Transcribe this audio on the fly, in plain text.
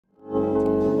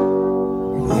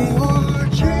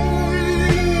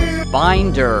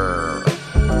Binder.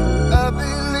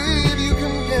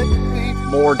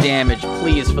 More damage,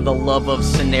 please, for the love of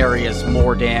Cenarius,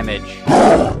 more damage.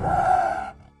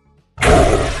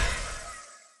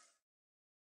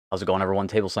 How's it going, everyone?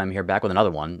 Table Slam here, back with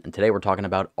another one, and today we're talking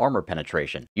about armor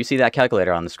penetration. You see that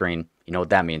calculator on the screen, you know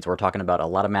what that means. We're talking about a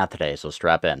lot of math today, so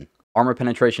strap in. Armor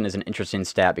penetration is an interesting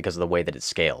stat because of the way that it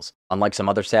scales. Unlike some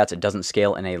other stats, it doesn't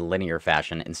scale in a linear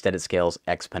fashion, instead it scales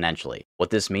exponentially. What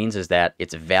this means is that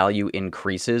its value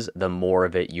increases the more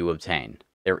of it you obtain.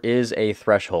 There is a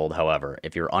threshold, however.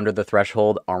 If you're under the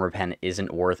threshold, armor pen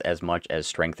isn't worth as much as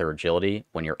strength or agility.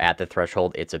 When you're at the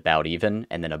threshold, it's about even,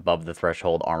 and then above the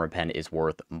threshold, armor pen is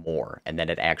worth more, and then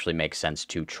it actually makes sense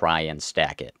to try and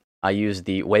stack it. I used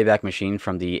the Wayback Machine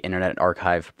from the Internet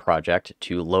Archive project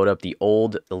to load up the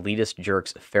old Elitist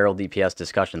Jerks Feral DPS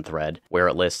discussion thread, where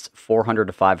it lists 400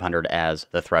 to 500 as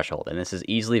the threshold, and this is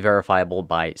easily verifiable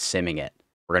by simming it.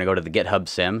 We're going to go to the GitHub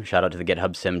Sim. Shout out to the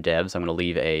GitHub Sim devs. I'm going to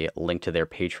leave a link to their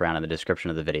Patreon in the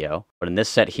description of the video. But in this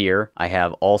set here, I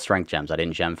have all strength gems. I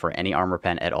didn't gem for any armor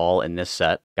pen at all in this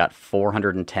set. Got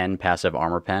 410 passive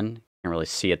armor pen. Can't really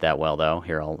see it that well, though.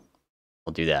 Here, I'll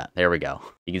do that. There we go.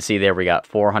 You can see there we got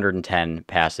 410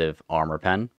 passive armor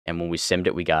pen. And when we simmed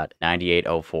it, we got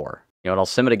 9804. You know what? I'll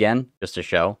sim it again just to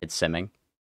show it's simming.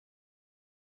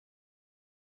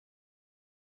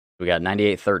 We got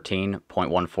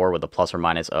 9813.14 with a plus or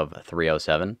minus of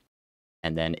 307.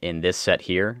 And then in this set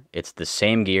here, it's the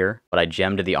same gear, but I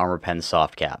gemmed the armor pen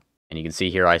soft cap. And you can see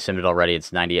here I simmed it already.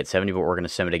 It's 9870, but we're going to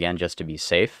sim it again just to be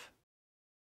safe.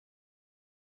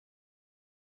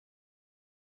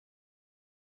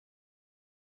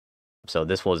 So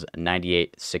this was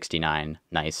 9869,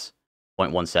 nice,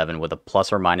 0.17 with a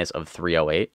plus or minus of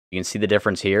 308. You can see the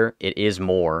difference here. It is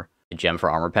more a gem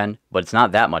for armor pen, but it's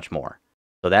not that much more.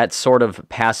 So that sort of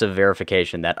passive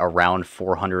verification that around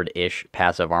 400-ish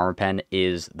passive armor pen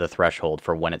is the threshold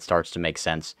for when it starts to make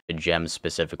sense to gem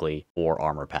specifically for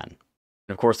armor pen.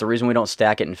 And of course, the reason we don't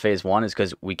stack it in phase 1 is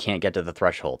because we can't get to the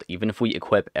threshold. Even if we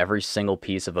equip every single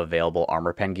piece of available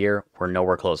armor pen gear, we're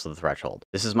nowhere close to the threshold.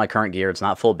 This is my current gear. It's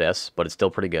not full bis, but it's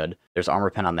still pretty good. There's armor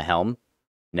pen on the helm,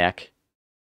 neck,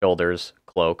 shoulders,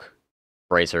 cloak,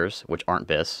 bracers, which aren't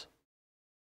bis.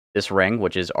 This ring,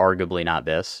 which is arguably not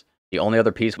bis. The only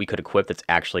other piece we could equip that's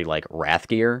actually like Wrath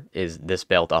gear is this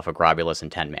belt off of Grobulus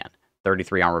and 10-man.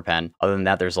 33 armor pen. Other than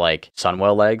that, there's like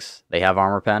Sunwell legs. They have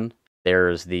armor pen.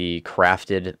 There's the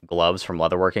crafted gloves from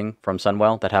leatherworking from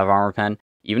Sunwell that have armor pen.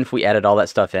 Even if we added all that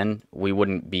stuff in, we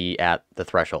wouldn't be at the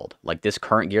threshold. Like this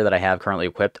current gear that I have currently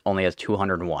equipped only has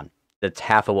 201. That's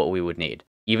half of what we would need.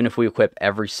 Even if we equip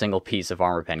every single piece of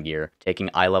armor pen gear, taking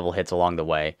eye level hits along the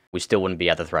way, we still wouldn't be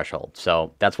at the threshold.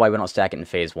 So that's why we don't stack it in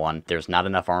phase 1. There's not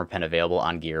enough armor pen available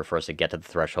on gear for us to get to the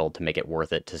threshold to make it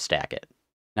worth it to stack it.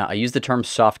 Now, I used the term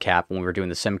soft cap when we were doing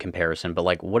the sim comparison, but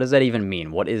like, what does that even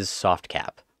mean? What is soft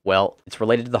cap? Well, it's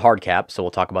related to the hard cap, so we'll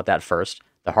talk about that first.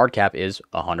 The hard cap is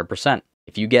 100%.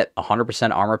 If you get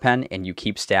 100% armor pen and you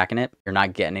keep stacking it, you're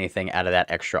not getting anything out of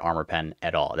that extra armor pen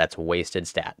at all. That's a wasted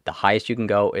stat. The highest you can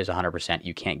go is 100%.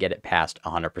 You can't get it past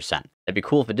 100%. That'd be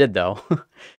cool if it did, though.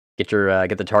 Get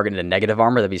the target into negative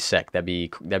armor. That'd be sick. That'd be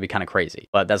kind of crazy.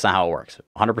 But that's not how it works.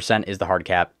 100% is the hard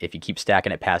cap. If you keep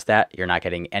stacking it past that, you're not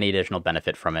getting any additional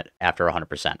benefit from it after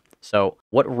 100%. So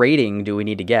what rating do we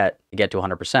need to get to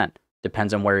 100%?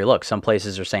 Depends on where you look. Some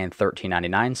places are saying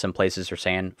 1399. Some places are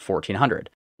saying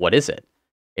 1400. What is it?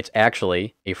 It's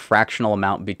actually a fractional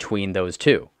amount between those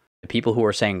two. The people who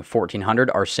are saying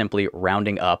 1400 are simply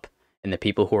rounding up, and the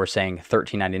people who are saying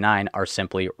 1399 are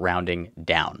simply rounding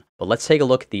down. But let's take a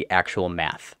look at the actual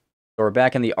math. So we're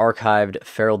back in the archived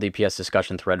Feral DPS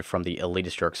discussion thread from the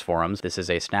Elitist Jerks forums. This is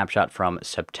a snapshot from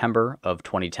September of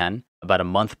 2010, about a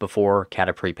month before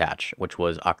Cata pre-patch, which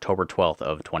was October 12th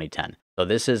of 2010. So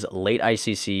this is late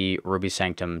ICC Ruby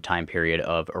Sanctum time period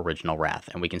of Original Wrath.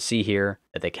 And we can see here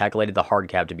that they calculated the hard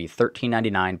cap to be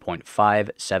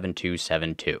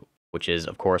 1399.57272, which is,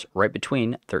 of course, right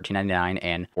between 1399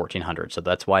 and 1400. So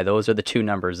that's why those are the two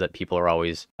numbers that people are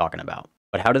always talking about.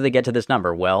 But how did they get to this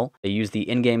number? Well, they used the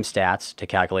in-game stats to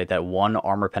calculate that one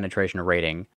armor penetration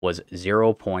rating was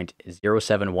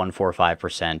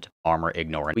 0.07145% armor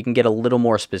ignorant. We can get a little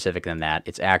more specific than that.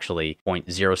 It's actually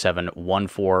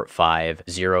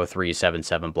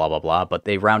 0.071450377 blah blah blah, but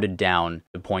they rounded down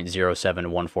to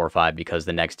 0.07145 because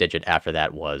the next digit after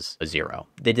that was a 0.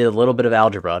 They did a little bit of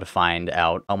algebra to find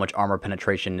out how much armor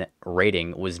penetration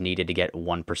rating was needed to get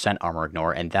 1% armor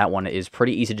ignore, and that one is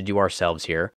pretty easy to do ourselves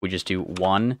here. We just do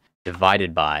 1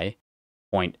 divided by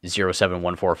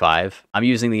 0.07145. I'm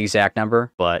using the exact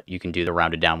number, but you can do the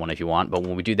rounded down one if you want. But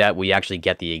when we do that, we actually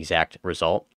get the exact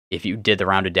result. If you did the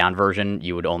rounded down version,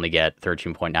 you would only get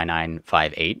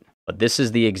 13.9958. But this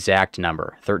is the exact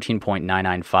number,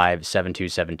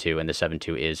 13.9957272, and the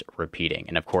 72 is repeating.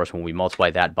 And of course, when we multiply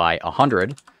that by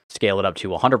 100, scale it up to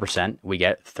 100%, we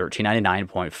get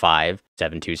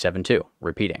 1399.57272,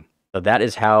 repeating. So that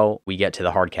is how we get to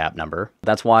the hard cap number.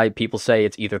 That's why people say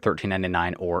it's either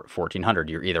 1399 or 1400.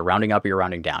 You're either rounding up or you're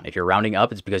rounding down. If you're rounding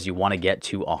up, it's because you want to get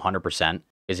to 100%.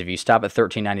 Because if you stop at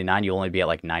 1399, you'll only be at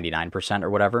like 99% or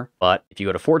whatever. But if you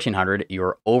go to 1400,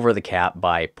 you're over the cap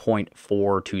by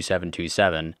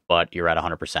 0.42727, but you're at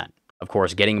 100%. Of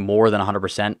course, getting more than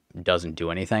 100% doesn't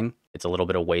do anything. It's a little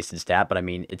bit of wasted stat, but I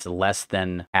mean, it's less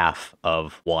than half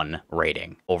of one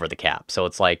rating over the cap. So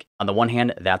it's like, on the one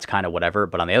hand, that's kind of whatever,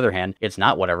 but on the other hand, it's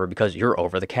not whatever because you're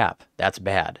over the cap. That's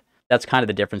bad. That's kind of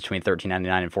the difference between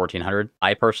 1399 and 1400.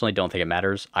 I personally don't think it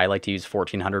matters. I like to use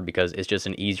 1400 because it's just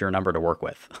an easier number to work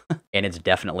with. And it's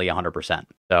definitely 100%.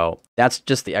 So that's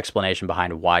just the explanation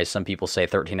behind why some people say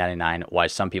 1399, why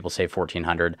some people say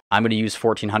 1400. I'm going to use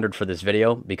 1400 for this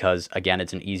video because, again,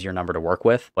 it's an easier number to work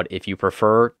with. But if you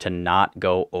prefer to not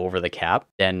go over the cap,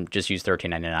 then just use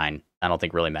 1399. I don't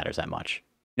think really matters that much.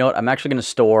 You know what, I'm actually going to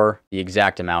store the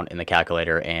exact amount in the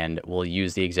calculator and we'll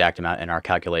use the exact amount in our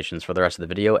calculations for the rest of the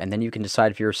video, and then you can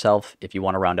decide for yourself if you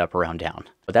want to round up or round down.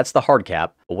 But that's the hard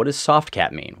cap. But what does soft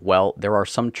cap mean? Well, there are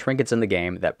some trinkets in the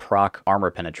game that proc armor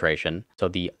penetration. So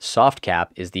the soft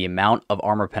cap is the amount of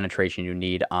armor penetration you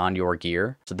need on your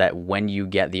gear so that when you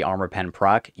get the armor pen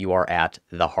proc, you are at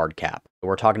the hard cap. So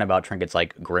we're talking about trinkets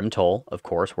like Grim Toll, of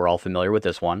course. We're all familiar with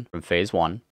this one from Phase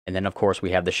 1. And then, of course,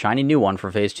 we have the shiny new one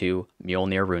for Phase 2,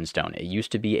 Mjolnir Runestone. It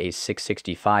used to be a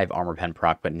 665 armor pen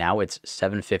proc, but now it's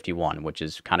 751, which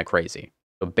is kind of crazy.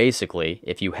 So basically,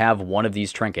 if you have one of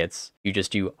these trinkets, you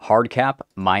just do hard cap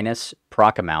minus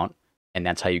proc amount, and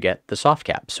that's how you get the soft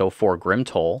cap. So for Grim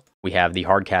Toll, we have the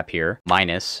hard cap here,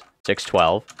 minus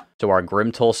 612. So our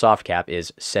Grim Toll soft cap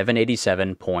is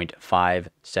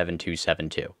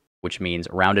 787.57272, which means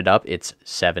rounded up, it's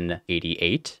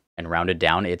 788. And rounded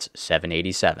down, it's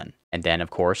 787. And then, of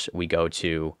course, we go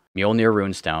to Mjolnir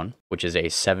Runestone, which is a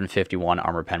 751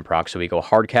 armor pen proc. So we go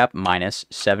hard cap minus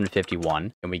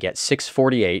 751, and we get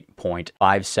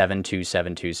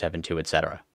 648.5727272,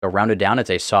 etc. So rounded down, it's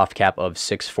a soft cap of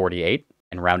 648,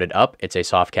 and rounded up, it's a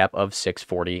soft cap of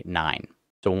 649.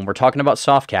 So when we're talking about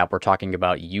soft cap, we're talking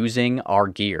about using our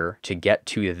gear to get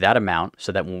to that amount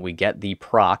so that when we get the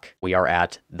proc, we are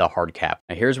at the hard cap.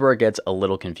 Now here's where it gets a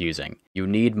little confusing. You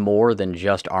need more than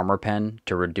just armor pen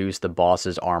to reduce the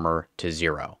boss's armor to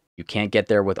 0. You can't get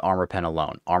there with armor pen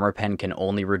alone. Armor pen can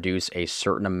only reduce a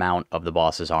certain amount of the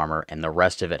boss's armor, and the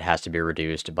rest of it has to be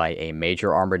reduced by a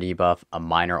major armor debuff, a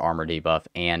minor armor debuff,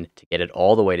 and to get it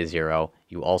all the way to 0,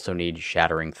 you also need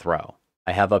Shattering Throw.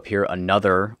 I have up here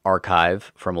another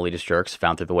archive from Elitist Jerks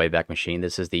found through the Wayback Machine.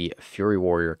 This is the Fury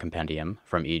Warrior Compendium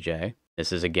from EJ.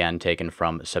 This is again taken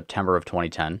from September of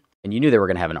 2010. And you knew they were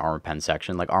going to have an armor pen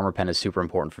section. Like, armor pen is super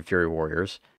important for Fury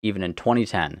Warriors. Even in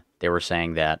 2010, they were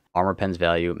saying that armor pen's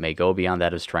value may go beyond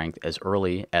that of strength as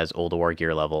early as Old War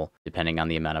gear level, depending on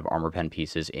the amount of armor pen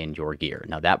pieces in your gear.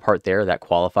 Now that part there, that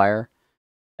qualifier,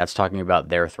 that's talking about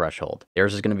their threshold.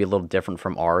 Theirs is going to be a little different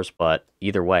from ours, but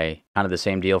either way, kind of the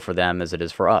same deal for them as it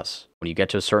is for us. When you get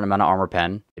to a certain amount of armor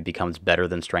pen, it becomes better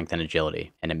than strength and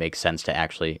agility, and it makes sense to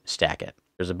actually stack it.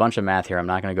 There's a bunch of math here. I'm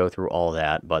not going to go through all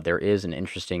that, but there is an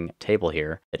interesting table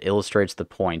here that illustrates the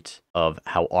point of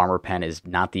how armor pen is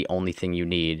not the only thing you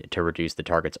need to reduce the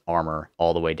target's armor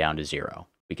all the way down to 0.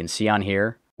 We can see on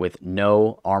here, with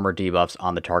no armor debuffs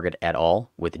on the target at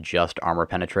all, with just armor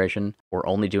penetration, we're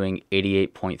only doing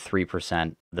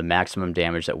 88.3% the maximum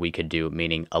damage that we could do,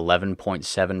 meaning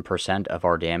 11.7% of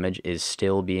our damage is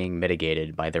still being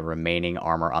mitigated by the remaining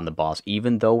armor on the boss.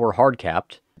 Even though we're hard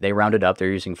capped, they rounded up,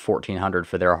 they're using 1400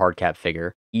 for their hard cap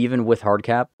figure. Even with hard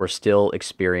cap, we're still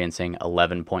experiencing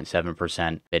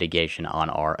 11.7% mitigation on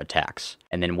our attacks.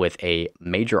 And then with a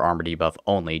major armor debuff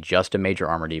only, just a major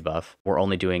armor debuff, we're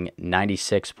only doing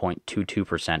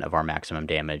 96.22% of our maximum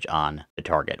damage on the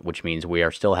target, which means we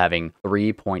are still having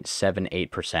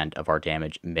 3.78% of our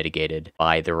damage mitigated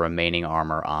by the remaining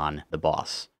armor on the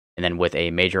boss. And then with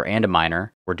a major and a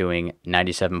minor, we're doing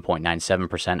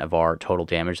 97.97% of our total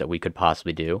damage that we could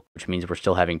possibly do, which means we're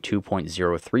still having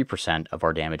 2.03% of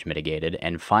our damage mitigated.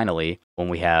 And finally, when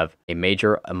we have a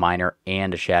major, a minor,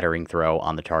 and a shattering throw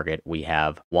on the target, we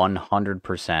have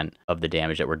 100% of the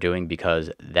damage that we're doing,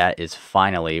 because that is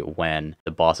finally when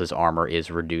the boss's armor is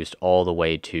reduced all the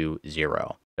way to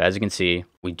 0. But as you can see,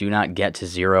 we do not get to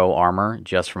 0 armor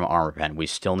just from armor pen. We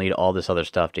still need all this other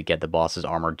stuff to get the boss's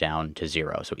armor down to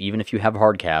 0. So even if you have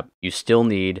hard cap, you still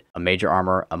need a major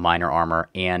armor, a minor armor,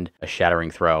 and a shattering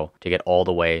throw to get all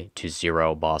the way to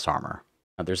 0 boss armor.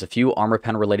 Now, there's a few armor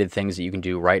pen related things that you can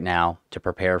do right now to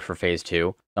prepare for phase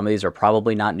 2. Some of these are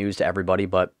probably not news to everybody,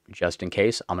 but just in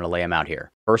case, I'm going to lay them out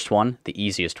here. First one, the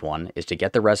easiest one, is to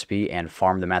get the recipe and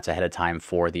farm the mats ahead of time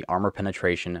for the armor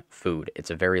penetration food.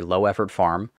 It's a very low effort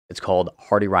farm. It's called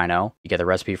Hardy Rhino. You get the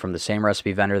recipe from the same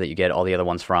recipe vendor that you get all the other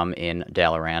ones from in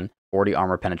Dalaran. 40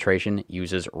 armor penetration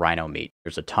uses rhino meat.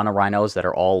 There's a ton of rhinos that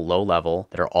are all low level,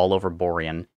 that are all over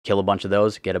Borean. Kill a bunch of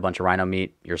those, get a bunch of rhino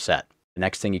meat, you're set. The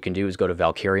next thing you can do is go to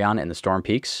Valkyrion in the Storm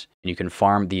Peaks, and you can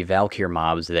farm the Valkyr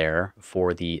mobs there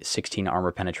for the 16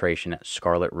 armor penetration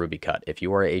Scarlet Ruby cut. If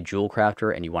you are a jewel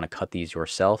crafter and you want to cut these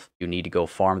yourself, you need to go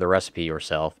farm the recipe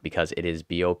yourself because it is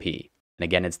BOP. And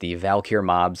again, it's the Valkyr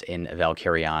mobs in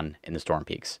Valkyrion in the Storm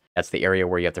Peaks. That's the area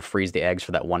where you have to freeze the eggs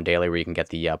for that one daily where you can get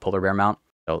the polar bear mount.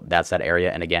 So that's that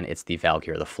area, and again, it's the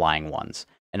Valkyr, the flying ones.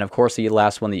 And of course, the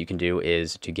last one that you can do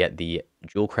is to get the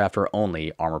Jewel Crafter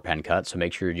only armor pen cut. So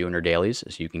make sure you're doing your dailies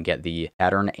so you can get the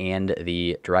pattern and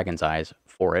the Dragon's Eyes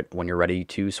for it when you're ready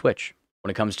to switch.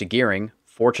 When it comes to gearing,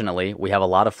 fortunately, we have a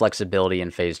lot of flexibility in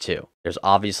phase 2. There's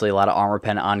obviously a lot of armor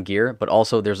pen on gear, but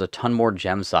also there's a ton more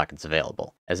gem sockets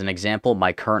available. As an example,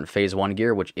 my current phase 1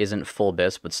 gear, which isn't full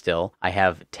bis, but still, I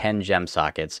have 10 gem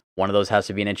sockets. One of those has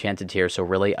to be an enchanted tier, so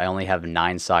really I only have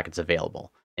 9 sockets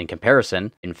available. In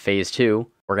comparison, in phase 2,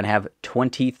 we're going to have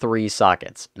 23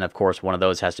 sockets. And of course, one of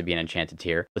those has to be an enchanted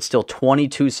tier, but still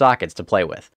 22 sockets to play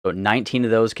with. So 19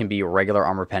 of those can be regular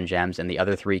armor pen gems, and the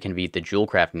other 3 can be the jewel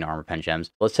crafting armor pen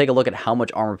gems. Let's take a look at how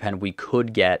much armor pen we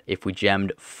could get if we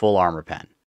gemmed full armor pen.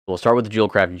 We'll start with the jewel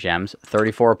crafting gems,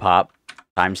 34 a pop,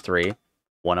 times 3,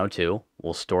 102.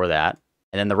 We'll store that.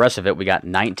 And then the rest of it, we got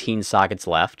 19 sockets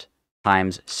left,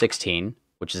 times 16,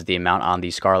 which is the amount on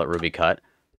the Scarlet Ruby cut,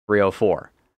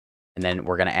 304. And then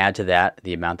we're going to add to that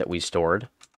the amount that we stored,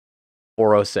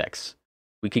 406.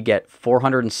 We could get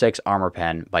 406 armor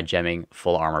pen by gemming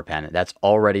full armor pen. That's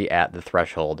already at the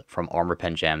threshold from armor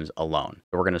pen gems alone.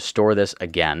 So we're going to store this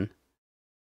again.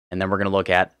 And then we're going to look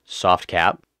at soft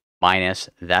cap minus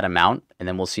that amount. And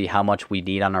then we'll see how much we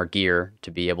need on our gear to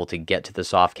be able to get to the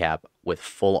soft cap with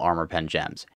full armor pen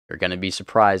gems. You're going to be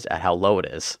surprised at how low it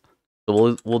is.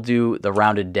 So we'll do the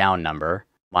rounded down number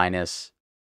minus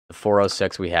the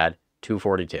 406 we had,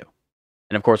 242.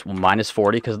 And of course, we'll minus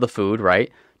 40 because of the food, right?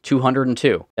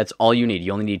 202. That's all you need.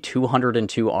 You only need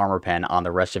 202 armor pen on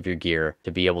the rest of your gear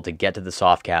to be able to get to the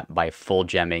soft cap by full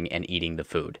gemming and eating the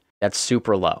food. That's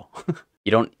super low.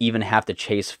 You don't even have to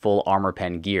chase full armor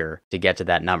pen gear to get to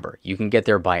that number. You can get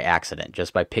there by accident,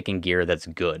 just by picking gear that's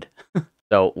good.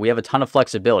 So we have a ton of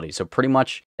flexibility. So pretty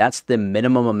much that's the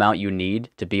minimum amount you need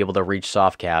to be able to reach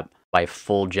soft cap by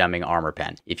full gemming armor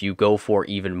pen. If you go for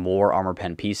even more armor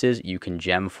pen pieces, you can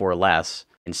gem for less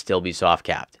and still be soft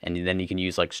capped. And then you can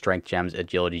use like strength gems,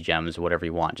 agility gems, whatever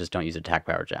you want. Just don't use attack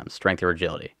power gems, strength or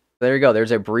agility. There you go.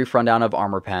 There's a brief rundown of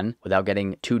armor pen without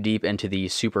getting too deep into the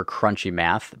super crunchy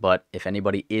math. But if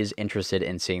anybody is interested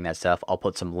in seeing that stuff, I'll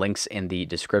put some links in the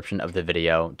description of the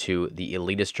video to the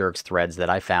Elitist Jerks threads that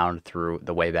I found through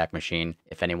the Wayback Machine,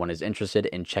 if anyone is interested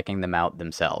in checking them out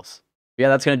themselves. But yeah,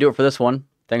 that's going to do it for this one.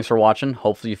 Thanks for watching.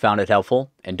 Hopefully you found it helpful.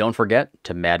 And don't forget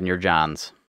to madden your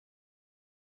Johns.